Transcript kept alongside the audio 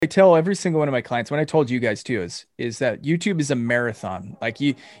I tell every single one of my clients, when I told you guys too, is that YouTube is a marathon. Like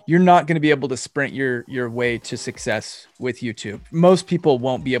you're not going to be able to sprint your way to success with YouTube. Most people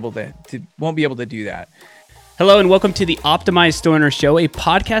won't be able to do that. Hello and welcome to the Optimized Store Owner Show, a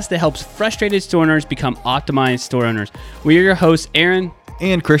podcast that helps frustrated store owners become optimized store owners. We are your hosts, Aaron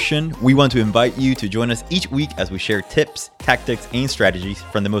and Christian. We want to invite you to join us each week as we share tips, tactics, and strategies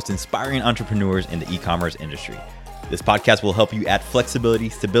from the most inspiring entrepreneurs in the e-commerce industry. This podcast will help you add flexibility,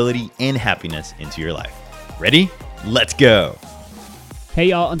 stability, and happiness into your life. Ready? Let's go. Hey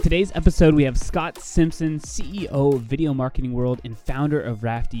y'all, on today's episode we have Scott Simson, CEO of Video Marketing World and founder of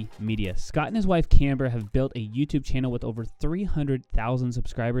Rafty Media. Scott and his wife Camber have built a YouTube channel with over 300,000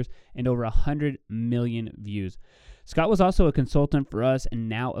 subscribers and over 100 million views. Scott was also a consultant for us and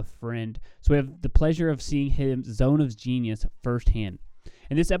now a friend, so we have the pleasure of seeing his zone of genius firsthand.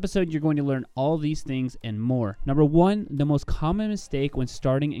 In this episode, you're going to learn all these things and more. Number one, the most common mistake when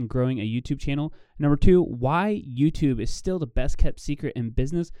starting and growing a YouTube channel. Number two, why YouTube is still the best kept secret in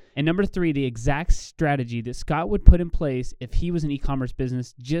business. And number three, the exact strategy that Scott would put in place if he was an e-commerce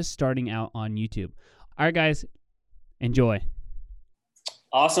business just starting out on YouTube. All right, guys, enjoy.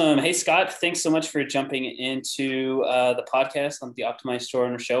 Awesome. Hey, Scott, thanks so much for jumping into the podcast on the Optimized Store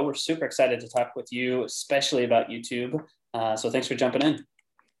Owner Show. We're super excited to talk with you, especially about YouTube. So thanks for jumping in.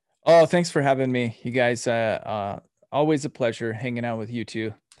 Oh, thanks for having me, you guys. Always a pleasure hanging out with you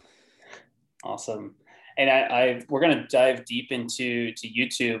too. Awesome. And we're going to dive deep into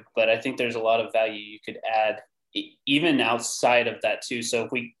YouTube, but I think there's a lot of value you could add even outside of that too. So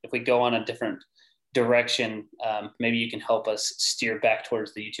if we go on a different direction, maybe you can help us steer back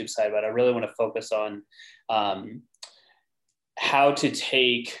towards the YouTube side. But I really want to focus on how to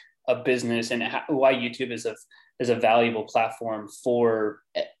take a business and why YouTube is a valuable platform for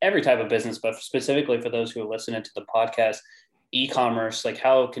every type of business, but specifically for those who are listening to the podcast. E-commerce, like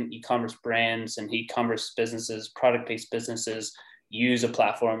how can e-commerce brands and e-commerce businesses, product-based businesses use a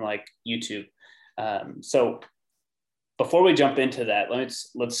platform like YouTube? So before we jump into that,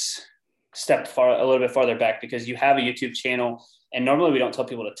 let's step a little bit farther back, because you have a YouTube channel, and normally we don't tell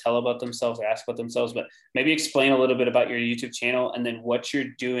people to tell about themselves or ask about themselves, but maybe explain a little bit about your YouTube channel and then what you're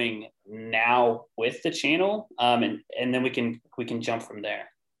doing now with the channel. And then we can jump from there.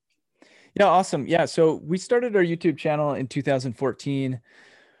 Yeah, awesome. Yeah. So we started our YouTube channel in 2014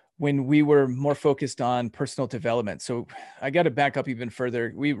 when we were more focused on personal development. So I got to back up even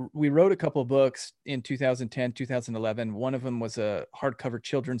further. We wrote a couple of books in 2010, 2011. One of them was a hardcover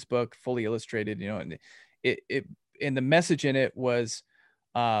children's book, fully illustrated, and and the message in it was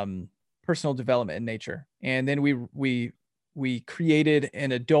personal development in nature. And then we created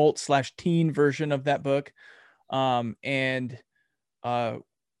an adult/teen version of that book.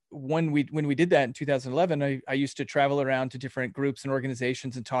 When we did that in 2011, I used to travel around to different groups and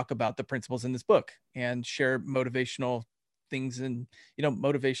organizations and talk about the principles in this book and share motivational things and,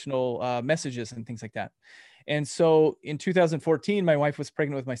 motivational messages and things like that. And so in 2014, my wife was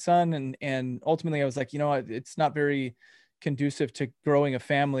pregnant with my son. And ultimately I was like, it's not very conducive to growing a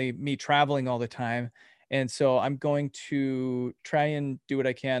family, me traveling all the time. And so I'm going to try and do what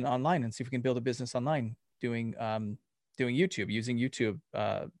I can online and see if we can build a business online doing YouTube, using YouTube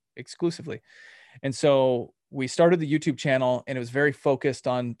exclusively. And so we started the YouTube channel, and it was very focused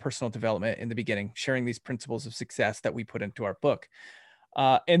on personal development in the beginning, sharing these principles of success that we put into our book.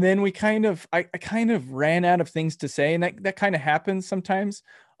 And then I kind of ran out of things to say, and that kind of happens sometimes.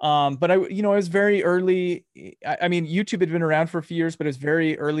 But I was very early. I mean, YouTube had been around for a few years, but it was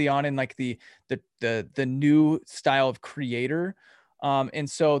very early on in like the new style of creator. And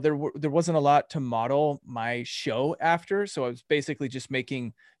so there wasn't a lot to model my show after. So I was basically just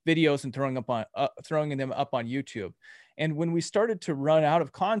making videos and throwing them up on YouTube. And when we started to run out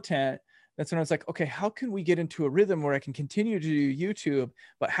of content, that's when I was like, okay, how can we get into a rhythm where I can continue to do YouTube,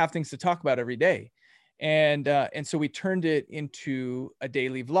 but have things to talk about every day? And so we turned it into a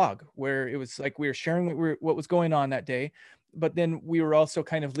daily vlog where it was like we were sharing what was going on that day, but then we were also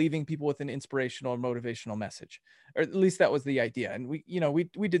kind of leaving people with an inspirational or motivational message, or at least that was the idea. And we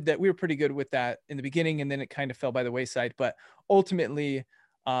did that. We were pretty good with that in the beginning, and then it kind of fell by the wayside. But ultimately,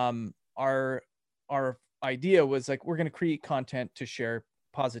 our idea was like, we're going to create content to share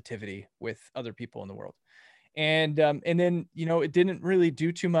positivity with other people in the world. And then, it didn't really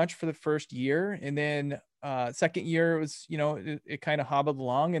do too much for the first year. And then second year was, it kind of hobbled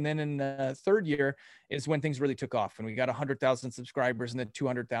along. And then in the third year is when things really took off. And we got 100,000 subscribers, and then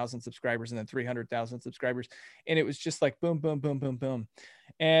 200,000 subscribers, and then 300,000 subscribers. And it was just like boom, boom, boom, boom, boom.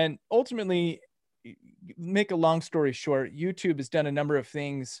 And ultimately, make a long story short, YouTube has done a number of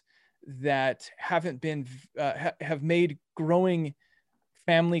things that haven't been, have made growing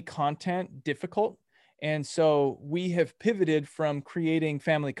family content difficult. And so we have pivoted from creating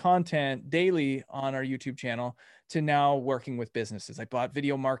family content daily on our YouTube channel to now working with businesses. I bought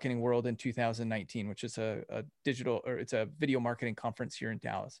Video Marketing World in 2019, which is a it's a video marketing conference here in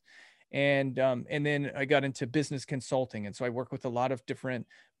Dallas. And then I got into business consulting. And so I work with a lot of different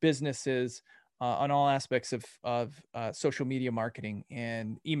businesses on all aspects of social media marketing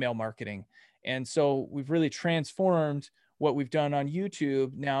and email marketing. And so we've really transformed what we've done on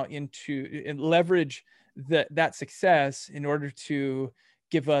YouTube now into and leverage that success in order to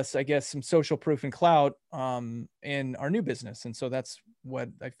give us, I guess, some social proof and clout in our new business. And so that's what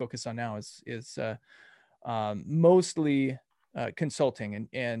I focus on now is mostly consulting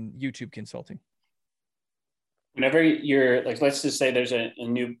and YouTube consulting. Whenever you're like, let's just say there's a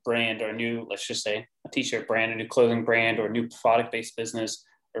new brand or a new, let's just say a t-shirt brand, a new clothing brand, or a new product-based business,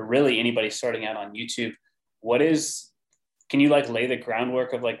 or really anybody starting out on YouTube, can you like lay the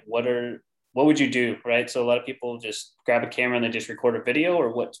groundwork of like, what would you do? Right. So a lot of people just grab a camera and they just record a video,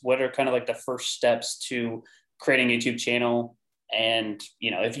 or what are kind of like the first steps to creating a YouTube channel? And,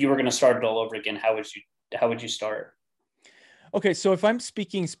 if you were going to start it all over again, how would you start? Okay. So if I'm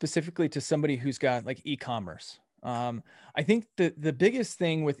speaking specifically to somebody who's got like e-commerce, I think the biggest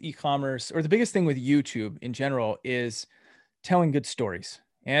thing with e-commerce, or the biggest thing with YouTube in general, is telling good stories.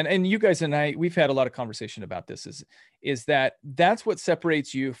 And you guys and I, we've had a lot of conversation about this, is that's what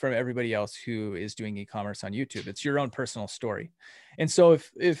separates you from everybody else who is doing e-commerce on YouTube. It's your own personal story. And so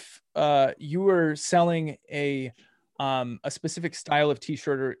if you were selling a specific style of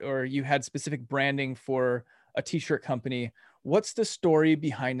t-shirt, or you had specific branding for a t-shirt company, what's the story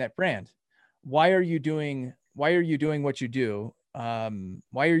behind that brand? Why are you doing what you do?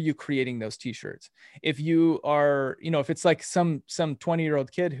 Why are you creating those t-shirts? If you are, if it's like some 20-year-old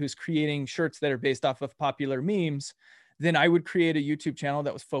kid who's creating shirts that are based off of popular memes, then I would create a YouTube channel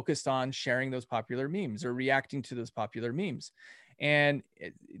that was focused on sharing those popular memes or reacting to those popular memes. And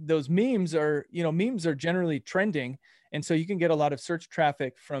those memes are generally trending. And so you can get a lot of search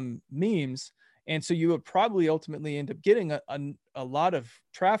traffic from memes. And so you would probably ultimately end up getting a lot of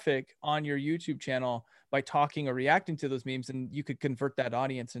traffic on your YouTube channel by talking or reacting to those memes. And you could convert that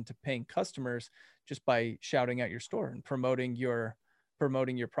audience into paying customers just by shouting out your store and promoting your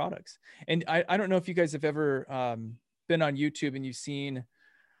products. And I don't know if you guys have ever been on YouTube and you've seen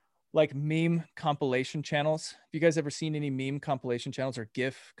like meme compilation channels. Have you guys ever seen any meme compilation channels or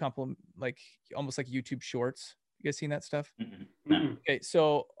GIF like almost like YouTube Shorts? You guys seen that stuff? Mm-hmm. No. Okay,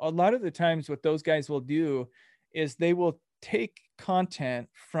 so a lot of the times what those guys will do is they will take content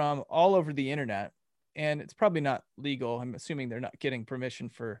from all over the internet, and it's probably not legal. I'm assuming they're not getting permission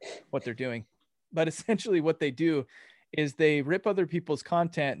for what they're doing. But essentially what they do is they rip other people's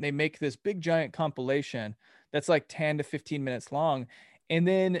content and they make this big giant compilation that's like 10 to 15 minutes long. And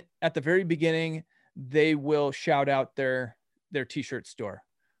then at the very beginning, they will shout out their t-shirt store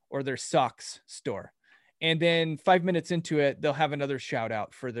or their socks store. And then 5 minutes into it, they'll have another shout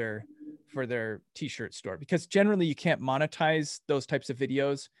out for their t-shirt store, because generally you can't monetize those types of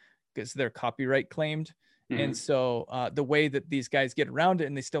videos because they're copyright claimed. Mm-hmm. And so the way that these guys get around it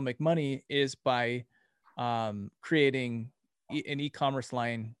and they still make money is by creating an e-commerce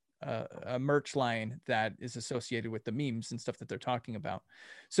line, a merch line that is associated with the memes and stuff that they're talking about.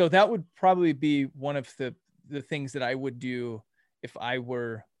 So that would probably be one of the things that I would do if I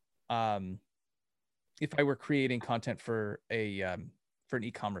were creating content for an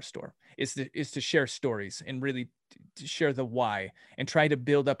e-commerce store, is to share stories and really to share the why and try to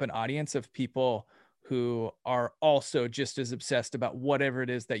build up an audience of people who are also just as obsessed about whatever it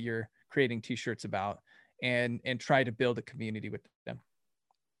is that you're creating t-shirts about, and try to build a community with them.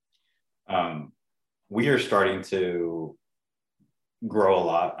 We are starting to grow a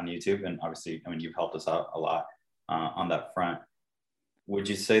lot on YouTube, and obviously, you've helped us out a lot on that front. Would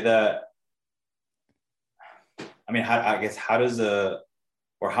you say that, how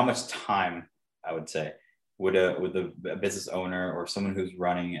much time, I would say, would a business owner or someone who's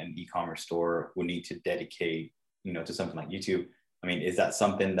running an e-commerce store would need to dedicate, to something like YouTube? Is that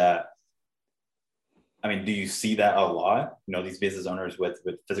something that, do you see that a lot? These business owners with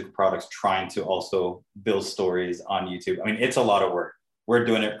physical products trying to also build stories on YouTube. It's a lot of work. We're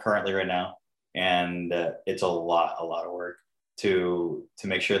doing it currently right now, and it's a lot of work to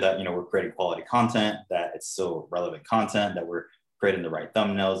make sure that, we're creating quality content, that it's still relevant content, that we're creating the right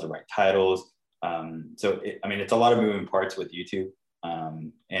thumbnails, the right titles. It's a lot of moving parts with YouTube.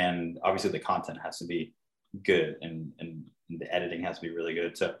 And obviously the content has to be good, and the editing has to be really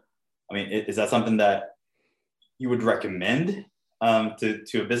good. So, is that something that you would recommend to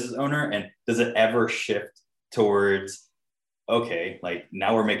a business owner? And does it ever shift towards, okay, like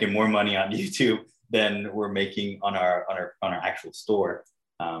now we're making more money on YouTube than we're making on our actual store.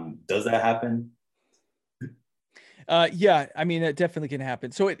 Does that happen? Yeah, I mean, it definitely can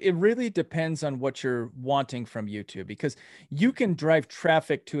happen. So it really depends on what you're wanting from YouTube, because you can drive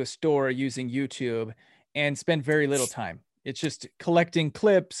traffic to a store using YouTube and spend very little time. It's just collecting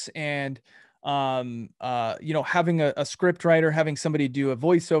clips and, having a script writer, having somebody do a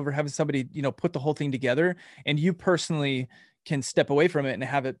voiceover, having somebody, put the whole thing together, and you personally can step away from it and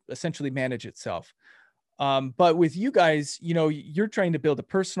have it essentially manage itself. But with you guys, you're trying to build a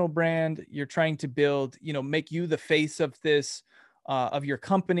personal brand. You're trying to build, make you the face of this, of your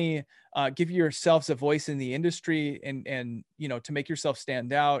company, give yourselves a voice in the industry, and to make yourself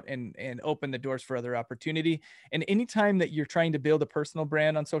stand out and open the doors for other opportunity. And anytime that you're trying to build a personal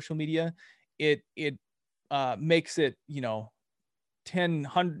brand on social media, it makes it, 10,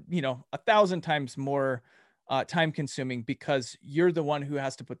 100, 1,000 times more time consuming, because you're the one who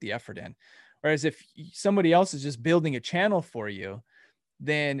has to put the effort in. Whereas if somebody else is just building a channel for you,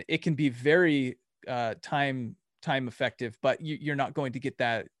 then it can be very time effective, but you're not going to get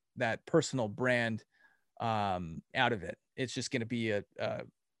that personal brand out of it. It's just going to be a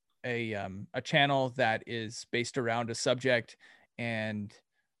channel that is based around a subject, and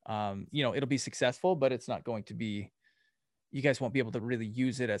it'll be successful, but it's not going to be. You guys won't be able to really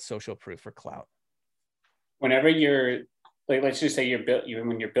use it as social proof or clout. Whenever you're like, let's just say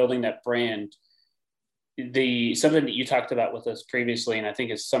when you're building that brand, something that you talked about with us previously, and I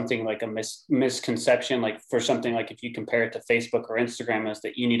think is something like a misconception, like for something like if you compare it to Facebook or Instagram, is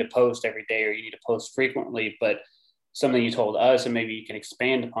that you need to post every day or you need to post frequently. But something you told us, and maybe you can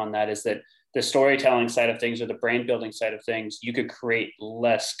expand upon that, is that the storytelling side of things or the brand building side of things, you could create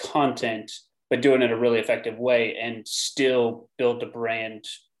less content, but do it in a really effective way and still build a brand.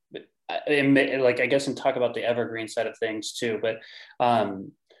 And like, I guess, and talk about the evergreen side of things too, but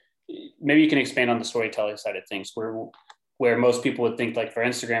maybe you can expand on the storytelling side of things, where most people would think, like for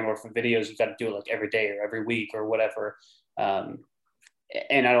Instagram or for videos, you got to do it like every day or every week or whatever. And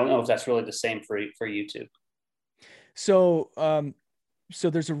I don't know if that's really the same for YouTube. So, so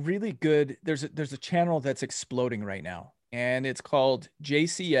there's a channel that's exploding right now, and it's called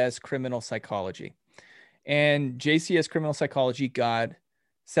JCS Criminal Psychology. And JCS Criminal Psychology got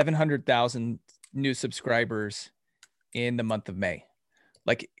 700,000 new subscribers in the month of May.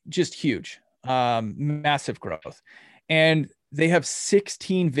 Like, just huge, massive growth. And they have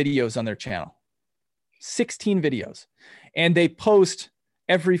 16 videos on their channel, 16 videos. And they post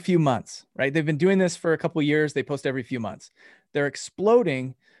every few months, right? They've been doing this for a couple of years. They post every few months. They're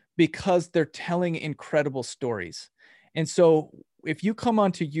exploding because they're telling incredible stories. And so if you come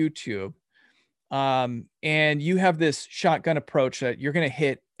onto YouTube, and you have this shotgun approach that you're going to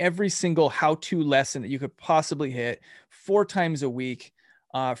hit every single how-to lesson that you could possibly hit 4 times a week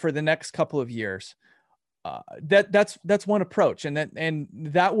for the next couple of years, that's one approach, and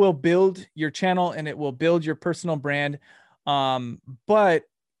that will build your channel and it will build your personal brand, but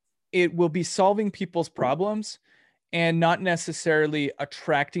it will be solving people's problems and not necessarily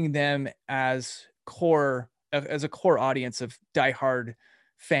attracting them as a core audience of diehard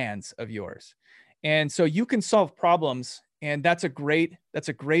fans of yours. And so you can solve problems, and that's a great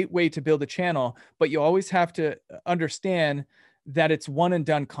way to build a channel, but you always have to understand that it's one and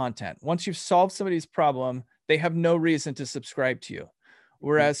done content. Once you've solved somebody's problem, they have no reason to subscribe to you.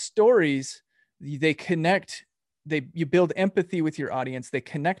 Whereas stories, they connect, you build empathy with your audience, they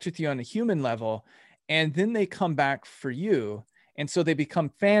connect with you on a human level, and then they come back for you. And so they become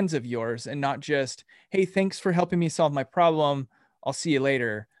fans of yours, and not just, hey, thanks for helping me solve my problem, I'll see you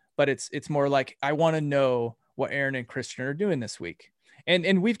later. But it's more like, I want to know what Aaron and Christian are doing this week.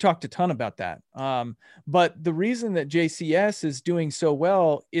 And we've talked a ton about that. But the reason that JCS is doing so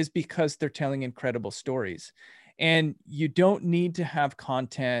well is because they're telling incredible stories. And you don't need to have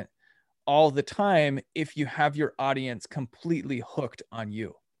content all the time if you have your audience completely hooked on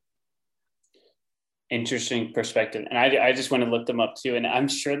you. Interesting perspective. And I just went and looked them up too. And I'm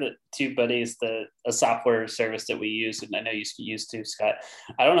sure that TubeBuddy is a software service that we use. And I know you use too, Scott.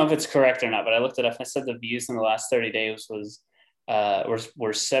 I don't know if it's correct or not, but I looked it up. I said the views in the last 30 days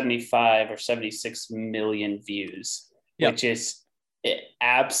were 75 or 76 million views, yep, which is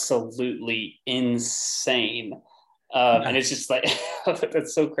absolutely insane. And it's just like,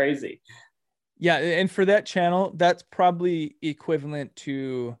 that's so crazy. Yeah. And for that channel, that's probably equivalent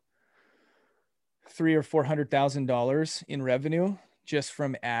to $300,000 or $400,000 in revenue just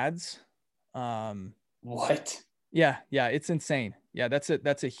from ads. What? Yeah, it's insane. Yeah,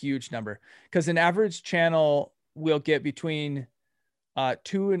 that's a huge number, because an average channel will get between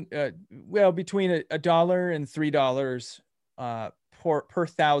between $1 and $3 per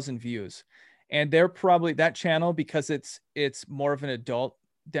 1,000 views. And they're probably, that channel, because it's more of an adult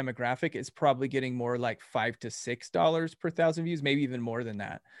demographic, is probably getting more like $5 to $6 per 1,000 views, maybe even more than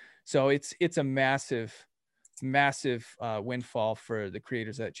that. So it's a massive windfall for the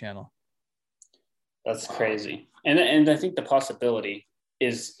creators of that channel. That's crazy. And I think the possibility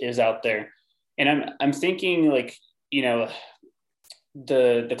is out there. And I'm thinking, like, you know,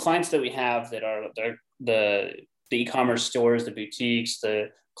 the clients that we have that are the e-commerce stores, the boutiques, the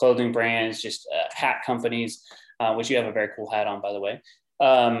clothing brands, just hat companies, which you have a very cool hat on, by the way.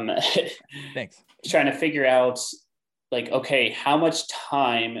 Thanks. Trying to figure out, like, okay, how much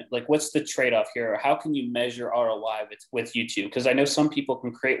time, like, what's the trade-off here? Or how can you measure ROI with YouTube? Because I know some people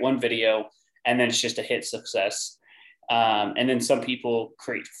can create one video and then it's just a hit success. And then some people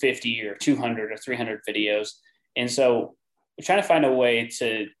create 50 or 200 or 300 videos. And so we're trying to find a way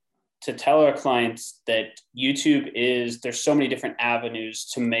to tell our clients that YouTube there's so many different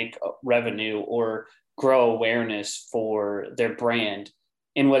avenues to make revenue or grow awareness for their brand,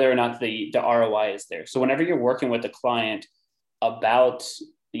 and whether or not the ROI is there. So whenever you're working with a client about,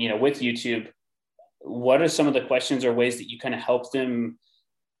 you know, with YouTube, what are some of the questions or ways that you kind of help them,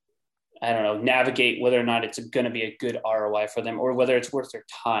 I don't know, navigate whether or not it's going to be a good ROI for them, or whether it's worth their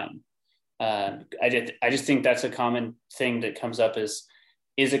time? I just think that's a common thing that comes up is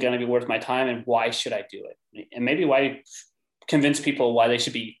it going to be worth my time, and why should I do it? And maybe why convince people why they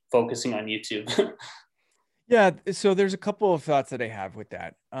should be focusing on YouTube. Yeah. So there's a couple of thoughts that I have with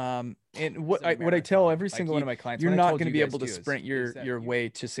that. And what I tell every single one of my clients, you're not going to be able to sprint your way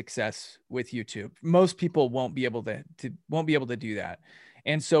to success with YouTube. Most people won't be able to do that.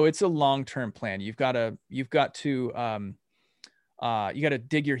 And so it's a long-term plan. You've got to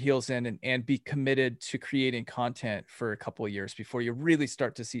dig your heels in and be committed to creating content for a couple of years before you really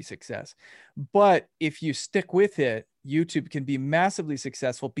start to see success. But if you stick with it, YouTube can be massively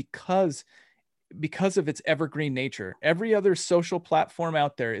successful because of its evergreen nature. Every other social platform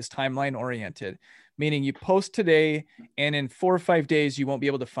out there is timeline oriented, meaning you post today and in 4 or 5 days, you won't be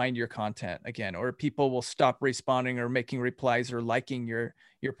able to find your content again, or people will stop responding or making replies or liking your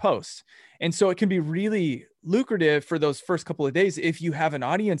posts. And so it can be really lucrative for those first couple of days if you have an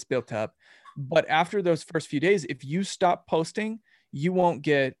audience built up. But after those first few days, if you stop posting, you won't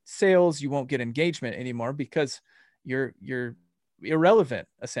get sales, you won't get engagement anymore because you're irrelevant,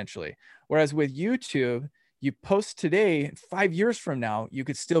 essentially. Whereas with YouTube, you post today, 5 years from now, you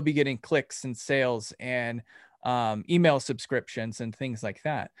could still be getting clicks and sales and email subscriptions and things like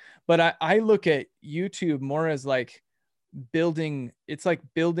that. But I look at YouTube more as like building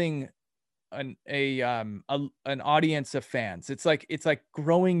an audience of fans. It's like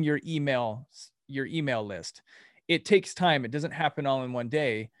growing your email list. It takes time. It doesn't happen all in one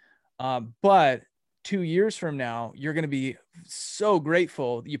day. But 2 years from now, you're going to be so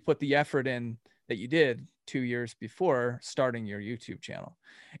grateful that you put the effort in that you did 2 years before starting your YouTube channel.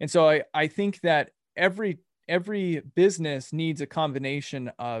 And so I think that every business needs a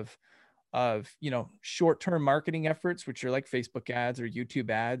combination of short-term marketing efforts, which are like Facebook ads or YouTube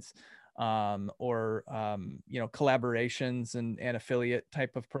ads, or collaborations and affiliate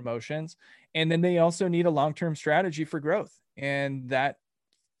type of promotions. And then they also need a long-term strategy for growth. And that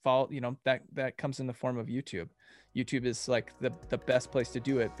comes in the form of YouTube. YouTube is like the best place to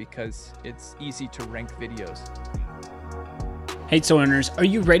do it because it's easy to rank videos. Hey, store owners, are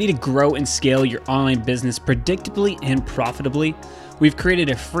you ready to grow and scale your online business predictably and profitably? We've created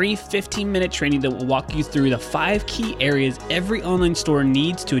a free 15-minute training that will walk you through the 5 key areas every online store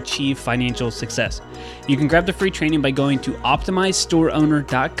needs to achieve financial success. You can grab the free training by going to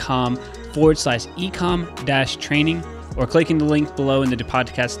optimizestoreowner.com/ecom-training or clicking the link below in the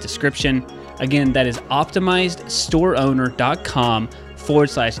podcast description. Again, that is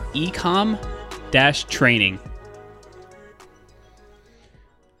optimizestoreowner.com/ecom-training.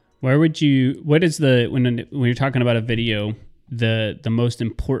 When you're talking about a video, the most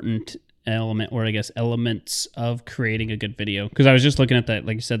important element, or I guess elements of creating a good video? Because I was just looking at that,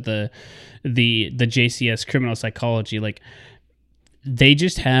 like you said, the JCS criminal psychology, like they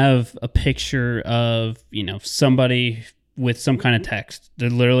just have a picture of, somebody with some kind of text. They're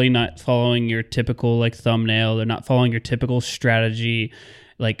literally not following your typical like thumbnail. They're not following your typical strategy.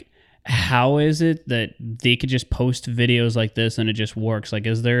 Like, how is it that they could just post videos like this and it just works? Like,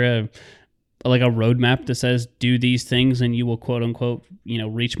 is there a roadmap that says do these things and you will quote unquote,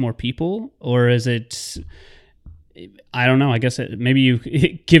 reach more people? Or is it, I don't know. I guess maybe you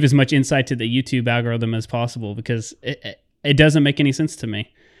give as much insight to the YouTube algorithm as possible, because it doesn't make any sense to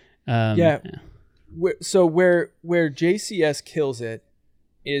me. So where JCS kills it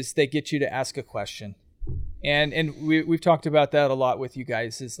is they get you to ask a question. And we've talked about that a lot with you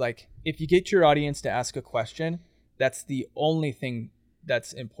guys, is like, if you get your audience to ask a question, that's the only thing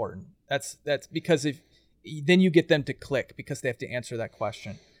that's important. That's because if then you get them to click because they have to answer that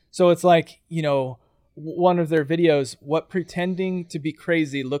question. So it's like, one of their videos, what pretending to be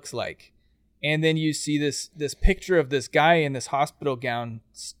crazy looks like. And then you see this picture of this guy in this hospital gown,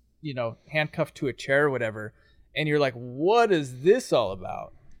 handcuffed to a chair or whatever. And you're like, what is this all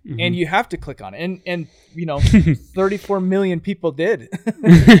about? Mm-hmm. And you have to click on it. And 34 million people did.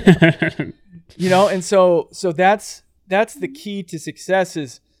 And so that's the key to success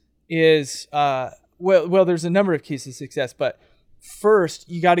is well, there's a number of keys to success, but first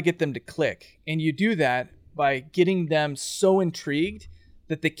you got to get them to click. And you do that by getting them so intrigued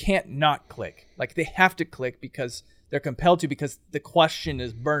that they can't not click. Like, they have to click because they're compelled to, because the question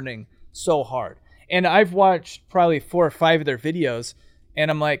is burning so hard. And I've watched probably 4 or 5 of their videos,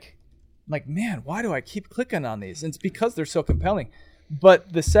 and I'm like, man, why do I keep clicking on these? And it's because they're so compelling.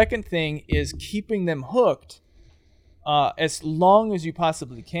 But the second thing is keeping them hooked as long as you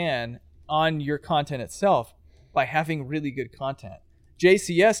possibly can on your content itself by having really good content.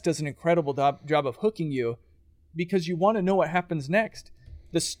 JCS does an incredible job of hooking you because you want to know what happens next.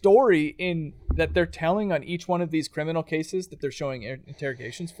 The story that they're telling on each one of these criminal cases that they're showing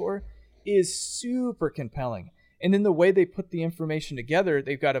interrogations for is super compelling. And then the way they put the information together,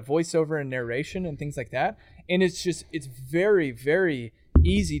 they've got a voiceover and narration and things like that. And it's very, very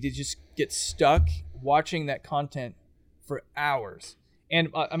easy to just get stuck watching that content for hours. And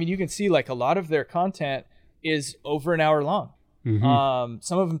you can see like a lot of their content is over an hour long. Mm-hmm.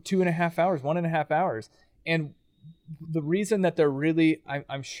 Some of them 2.5 hours, 1.5 hours. And the reason that they're really,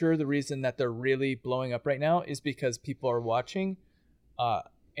 I'm sure the reason that they're really blowing up right now is because people are watching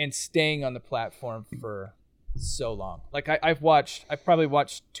and staying on the platform for so long. Like I've probably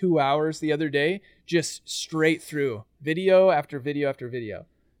watched 2 hours the other day, just straight through video after video after video,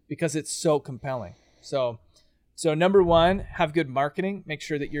 because it's so compelling. So number one, have good marketing. Make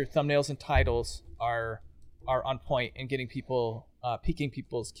sure that your thumbnails and titles are on point and getting people, piquing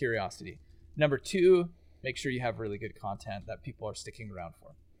people's curiosity. Number two, make sure you have really good content that people are sticking around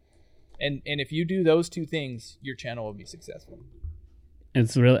for. And if you do those 2 things, your channel will be successful.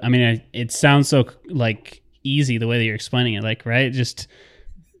 It's really, it sounds so like easy the way that you're explaining it, like, right? Just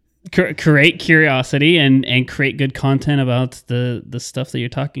create curiosity and create good content about the stuff that you're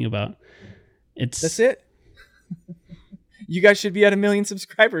talking about. That's it. You guys should be at 1 million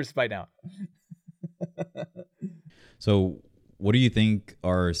subscribers by now. So what do you think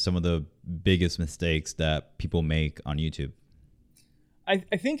are some of the biggest mistakes that people make on YouTube? I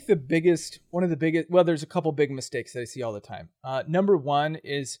think one of the biggest, well, there's a couple big mistakes that I see all the time. Number one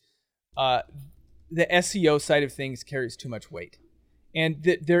is the SEO side of things carries too much weight.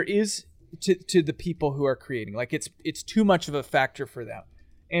 And there is to the people who are creating, like it's too much of a factor for them.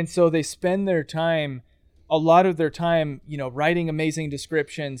 And so they spend a lot of their time, writing amazing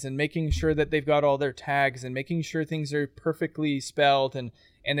descriptions and making sure that they've got all their tags and making sure things are perfectly spelled and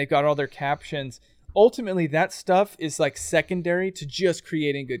they've got all their captions. Ultimately, that stuff is like secondary to just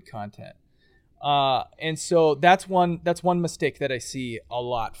creating good content. And so that's one mistake that I see a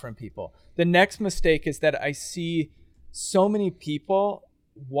lot from people. The next mistake is that I see so many people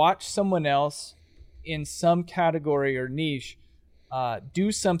watch someone else in some category or niche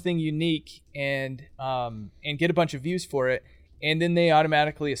do something unique and get a bunch of views for it, and then they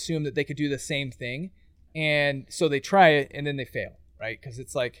automatically assume that they could do the same thing, and so they try it and then they fail, right? Because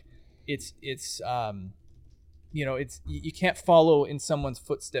it's like you can't follow in someone's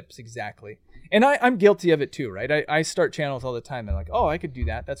footsteps exactly. And I'm guilty of it too, right? I start channels all the time and like, oh, I could do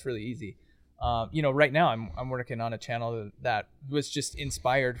that. That's really easy. Right now I'm working on a channel that was just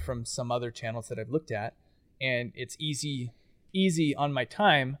inspired from some other channels that I've looked at, and it's easy on my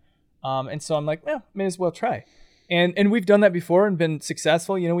time. And so I'm like, well, may as well try. And we've done that before and been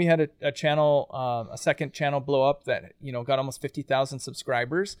successful. We had a channel, a second channel blow up that, got almost 50,000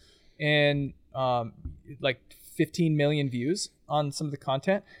 subscribers and like 15 million views on some of the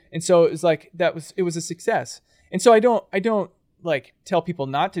content. And so it was like, it was a success. And so I don't like tell people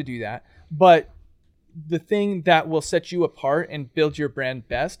not to do that, but the thing that will set you apart and build your brand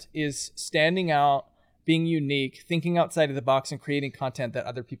best is standing out, being unique, thinking outside of the box, and creating content that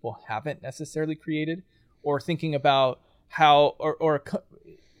other people haven't necessarily created, or thinking about how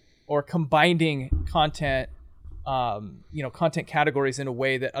or combining content, content categories in a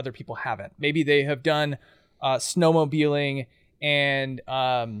way that other people haven't. Maybe they have done snowmobiling and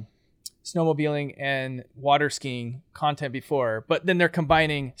water skiing content before, but then they're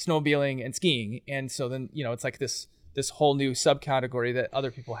combining snowmobiling and skiing, and so then it's like this whole new subcategory that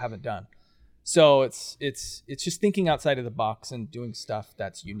other people haven't done. So it's just thinking outside of the box and doing stuff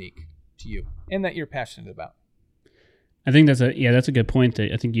that's unique to you and that you're passionate about. I think that's a good point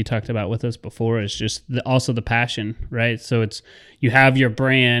that I think you talked about with us before, is just also the passion, right? So it's, you have your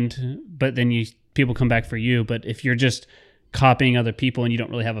brand, but then people come back for you. But if you're just copying other people and you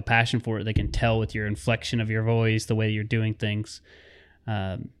don't really have a passion for it, they can tell with your inflection of your voice, the way you're doing things.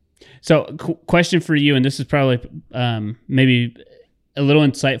 So question for you, and this is probably maybe a little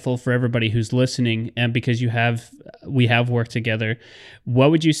insightful for everybody who's listening, and because we have worked together,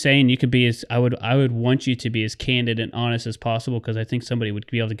 what would you say? And you could be as, I would want you to be as candid and honest as possible, because I think somebody would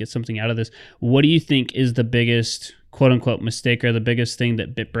be able to get something out of this. What do you think is the biggest quote unquote mistake, or the biggest thing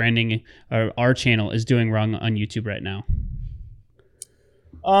that Bit Branding or our channel is doing wrong on YouTube right now?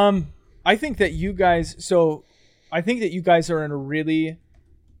 I think that you guys are in a really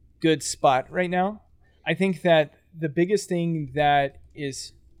good spot right now. I think that the biggest thing that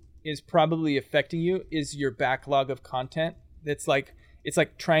is probably affecting you is your backlog of content. It's like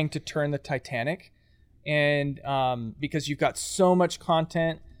trying to turn the Titanic, and because you've got so much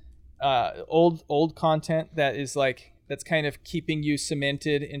content, old content that's kind of keeping you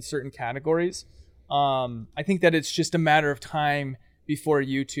cemented in certain categories. I think that it's just a matter of time before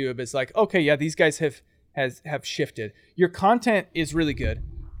YouTube is like, okay, yeah, these guys have shifted. Your content is really good.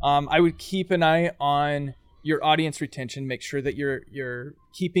 I would keep an eye on your audience retention, make sure that you're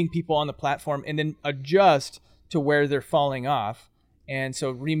keeping people on the platform, and then adjust to where they're falling off. And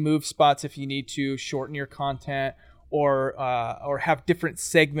so remove spots if you need to, shorten your content, or have different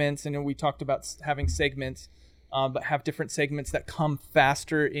segments. And we talked about having segments, but have different segments that come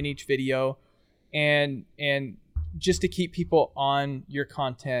faster in each video, and just to keep people on your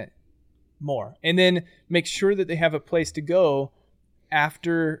content more. And then make sure that they have a place to go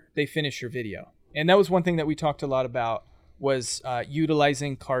after they finish your video. And that was one thing that we talked a lot about, was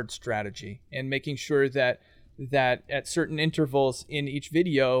utilizing card strategy and making sure that at certain intervals in each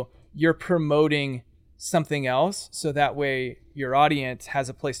video, you're promoting something else, so that way your audience has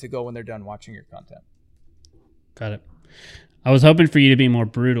a place to go when they're done watching your content. Got it. I was hoping for you to be more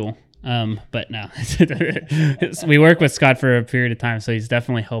brutal, but no. We worked with Scott for a period of time, so he's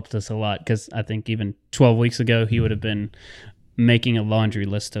definitely helped us a lot, because I think even 12 weeks ago, he would have been making a laundry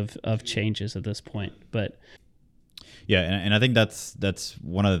list of changes at this point. But yeah, and I think that's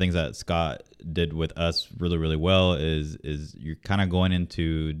one of the things that Scott did with us really, really well is you're kind of going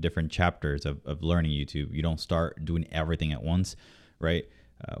into different chapters of learning YouTube. You don't start doing everything at once, right?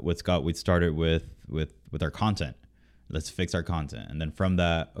 With Scott, we started with our content. Let's fix our content. And then from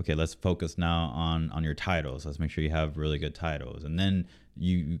that, okay, let's focus now on your titles. Let's make sure you have really good titles. And then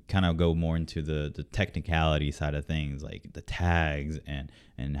you kind of go more into the technicality side of things, like the tags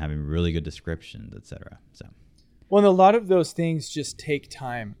and having really good descriptions, etc. So, well, a lot of those things just take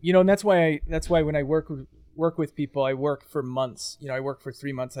time, and that's why when I work with people, I work for months. I work for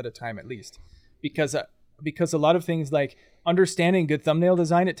 3 months at a time at least, because a lot of things like understanding good thumbnail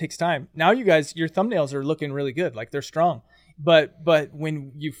design, it takes time. Now you guys, your thumbnails are looking really good, like they're strong. But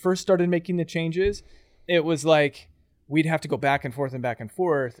when you first started making the changes, it was like we'd have to go back and forth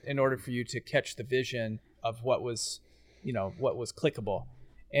in order for you to catch the vision of what was clickable.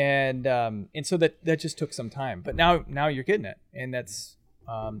 And so that just took some time. But now you're getting it, and that's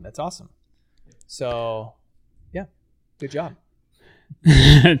awesome. So yeah, good job.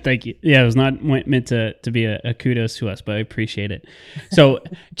 Thank you. Yeah, it was not meant to be a kudos to us, but I appreciate it. So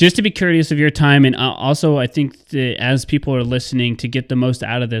just to be courteous of your time, and also I think that as people are listening, to get the most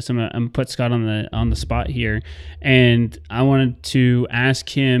out of this, I'm gonna put Scott on the spot here, and I wanted to ask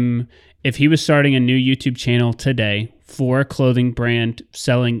him if he was starting a new YouTube channel today for a clothing brand,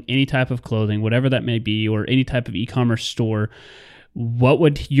 selling any type of clothing, whatever that may be, or any type of e-commerce store, what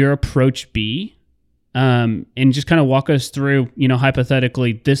would your approach be? And just kind of walk us through,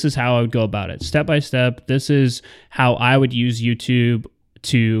 hypothetically, this is how I would go about it, step by step. This is how I would use YouTube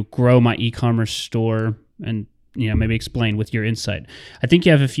to grow my e-commerce store, and maybe explain with your insight. I think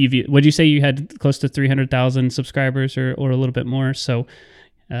you have a few. Would you say you had close to 300,000 subscribers, or a little bit more? So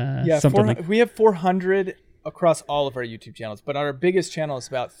yeah, we have 400 across all of our YouTube channels, but our biggest channel is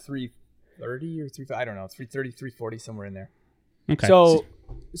about 330 or 350. I don't know, 330, 340, somewhere in there. Okay. So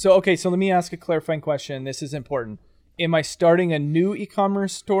let me ask a clarifying question. This is important. Am I starting a new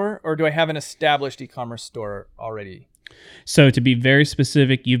e-commerce store, or do I have an established e-commerce store already? So to be very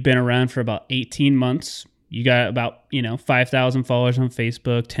specific, you've been around for about 18 months. You got about, 5,000 followers on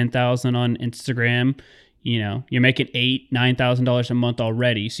Facebook, 10,000 on Instagram. You're making $9,000 a month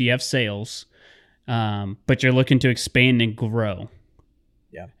already. So you have sales, but you're looking to expand and grow.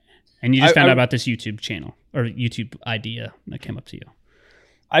 Yeah. And you just found out about this YouTube channel or YouTube idea that came up to you.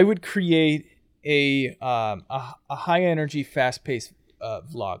 I would create a high energy, fast paced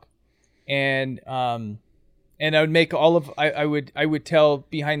vlog, and I would make I would tell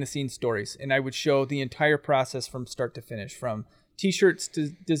behind the scenes stories, and I would show the entire process from start to finish, from t-shirts to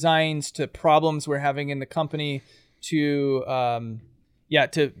designs to problems we're having in the company to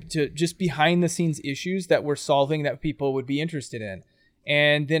to just behind the scenes issues that we're solving that people would be interested in.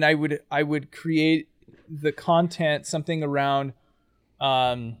 And then I would create the content, something around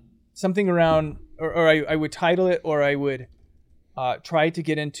or I would title it, or I would try to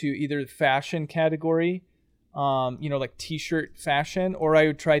get into either the fashion category, like t-shirt fashion, or I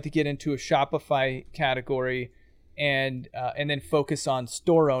would try to get into a Shopify category and then focus on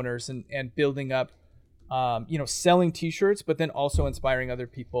store owners and building up, selling t-shirts, but then also inspiring other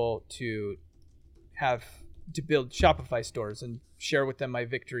people to build Shopify stores and share with them my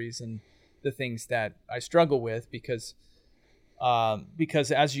victories and the things that I struggle with, because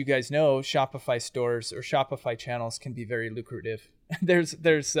as you guys know, Shopify stores or Shopify channels can be very lucrative. there's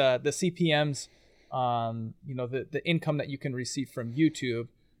the CPMs, the income that you can receive from YouTube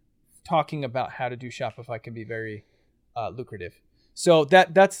talking about how to do Shopify can be very lucrative. So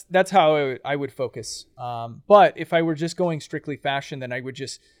that's how I would focus. But if I were just going strictly fashion, then I would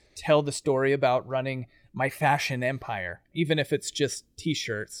just tell the story about running my fashion empire, even if it's just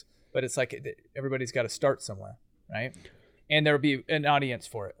t-shirts. But it's like everybody's got to start somewhere, right? And there would be an audience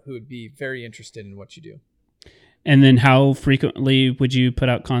for it who would be very interested in what you do. And then how frequently would you put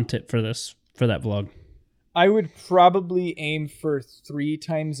out content for that vlog? I would probably aim for 3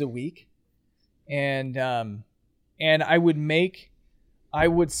 times a week. And I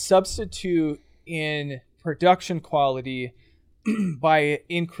would substitute in production quality by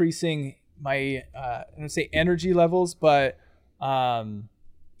increasing my I don't say energy levels, but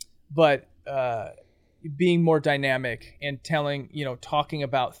being more dynamic and talking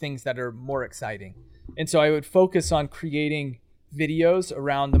about things that are more exciting. And so I would focus on creating videos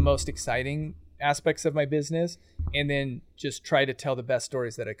around the most exciting aspects of my business, and then just try to tell the best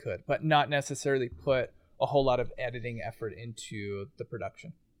stories that I could, but not necessarily put a whole lot of editing effort into the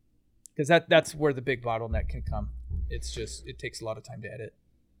production, because that's where the big bottleneck can come. It takes a lot of time to edit.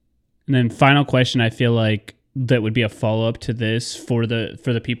 And then final question, I feel like that would be a follow-up to this for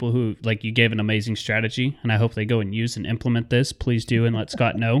the people who, like, you gave an amazing strategy, and I hope they go and use and implement this. Please do, and let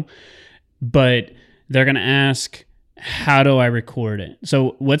Scott know. But they're going to ask, how do I record it?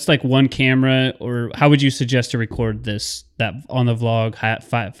 So what's like one camera, or how would you suggest to record that on the vlog,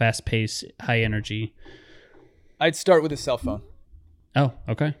 fast pace, high energy? I'd start with a cell phone. Oh,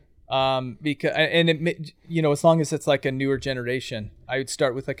 okay. Because as long as it's like a newer generation, I would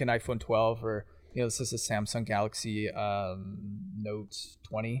start with like an iPhone 12, or this is a Samsung Galaxy Note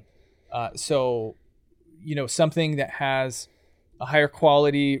 20. So something that has a higher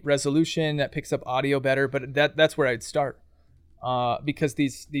quality resolution that picks up audio better, but that's where I'd start, because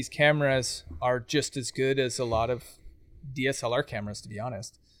these cameras are just as good as a lot of DSLR cameras, to be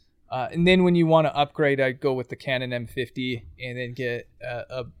honest. And then when you want to upgrade, I'd go with the Canon M50 and then get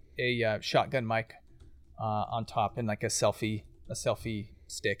a shotgun mic on top, and like a selfie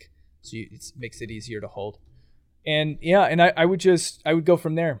stick, so it makes it easier to hold. And I would go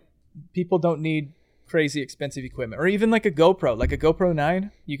from there. People don't need crazy expensive equipment, or even like a GoPro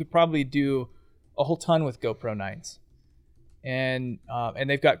 9. You could probably do a whole ton with GoPro 9s, and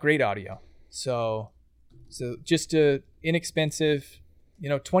they've got great audio. So just a inexpensive.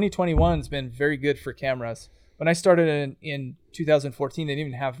 2021's been very good for cameras. When I started in 2014, they didn't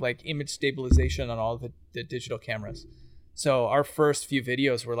even have like image stabilization on all the digital cameras. So our first few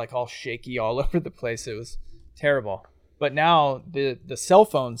videos were like all shaky all over the place. It was terrible. But now the cell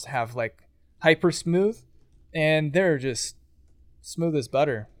phones have like hyper smooth, and they're just smooth as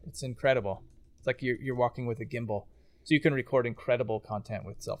butter. It's incredible. It's like you're walking with a gimbal. So you can record incredible content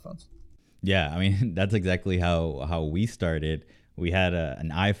with cell phones. Yeah, I mean, that's exactly how we started. We had an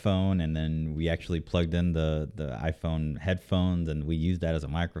iPhone, and then we actually plugged in the iPhone headphones, and we used that as a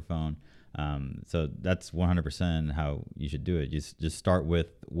microphone. So that's 100% how you should do it. Just start with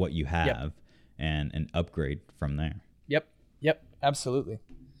what you have. Yep. and upgrade from there. Yep, absolutely.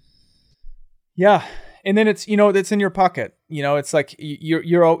 Yeah, and then it's it's in your pocket. It's like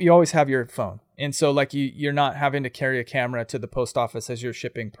you always have your phone, and so like you're not having to carry a camera to the post office as you're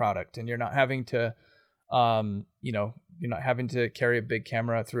shipping product, and you're not having to you're not having to carry a big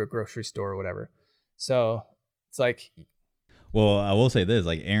camera through a grocery store or whatever. So it's like, well, I will say this,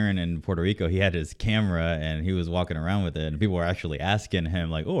 like Aaron in Puerto Rico, he had his camera and he was walking around with it, and people were actually asking him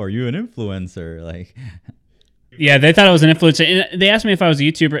like, oh, are you an influencer? Like, yeah, they thought I was an influencer. And they asked me if I was a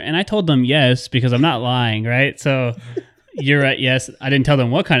YouTuber, and I told them yes, because I'm not lying, right? So You're right. Yes. I didn't tell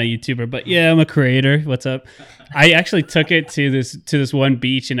them what kind of YouTuber, but yeah, I'm a creator. What's up? I actually took it to this one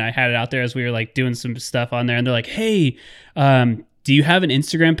beach and I had it out there as we were like doing some stuff on there. And they're like, hey, do you have an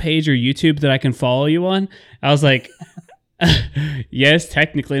Instagram page or YouTube that I can follow you on? I was like, yes,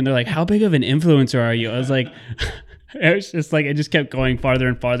 technically. And they're like, how big of an influencer are you? I was like, it was just like, it just kept going farther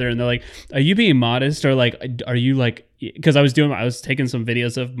and farther. And they're like, are you being modest or like, are you like, because I was taking some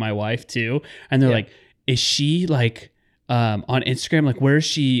videos of my wife too. And they're like, is she like, on Instagram, like where is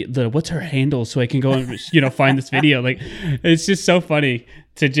she, what's her handle so I can go and find this video. Like it's just so funny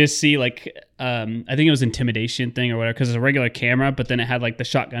to just see like I think it was intimidation thing or whatever, because it's a regular camera, but then it had like the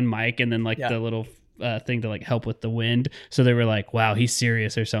shotgun mic and then like the little thing to like help with the wind. So they were like, wow, he's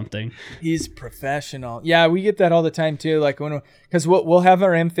serious or something. He's professional. Yeah, we get that all the time too. Like because we'll have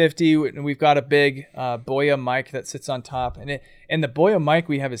our M50 and we've got a big Boya mic that sits on top, and the Boya mic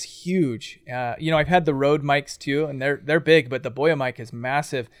we have is huge. I've had the Rode mics too, and they're big, but the Boya mic is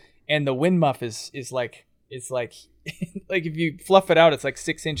massive, and the wind muff is like like if you fluff it out, it's like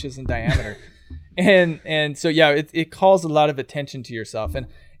 6 inches in diameter, and so it calls a lot of attention to yourself,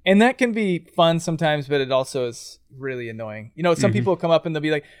 and that can be fun sometimes, but it also is really annoying. Some people come up and they'll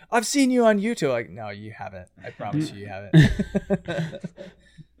be like, I've seen you on YouTube. Like, no, you haven't. I promise you haven't.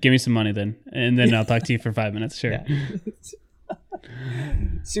 Give me some money then, and then I'll talk to you for 5 minutes. Sure. Yeah.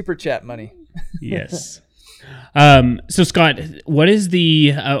 Super chat money. Yes. So Scott, what is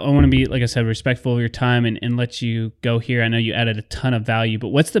I want to be, like I said, respectful of your time and let you go here. I know you added a ton of value, but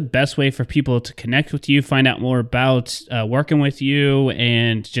what's the best way for people to connect with you, find out more about working with you,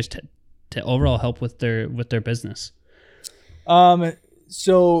 and just to overall help with their business?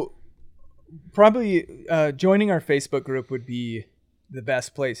 So probably joining our Facebook group would be the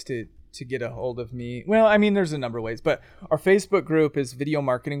best place to get a hold of me. Well, I mean, there's a number of ways, but our Facebook group is Video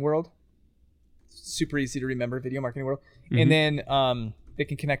Marketing World. Super easy to remember, Video Marketing World. Mm-hmm. And then they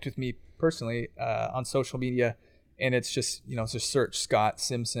can connect with me personally on social media, and it's just just search Scott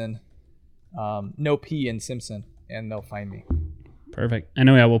Simson, no P in Simpson, and they'll find me. Perfect. I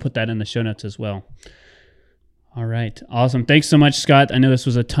know I will put that in the show notes as well. All right, awesome. Thanks so much, Scott. I know this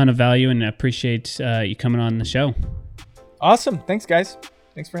was a ton of value, and I appreciate you coming on the show. Awesome. Thanks, guys.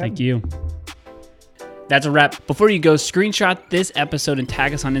 Thanks for having me. Thank you. That's a wrap. Before you go, screenshot this episode and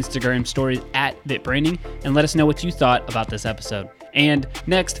tag us on Instagram stories @VitBranding and let us know what you thought about this episode. And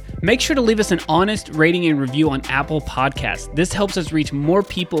next, make sure to leave us an honest rating and review on Apple Podcasts. This helps us reach more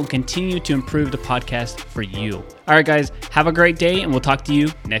people and continue to improve the podcast for you. All right, guys, have a great day, and we'll talk to you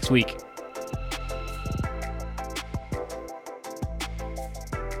next week.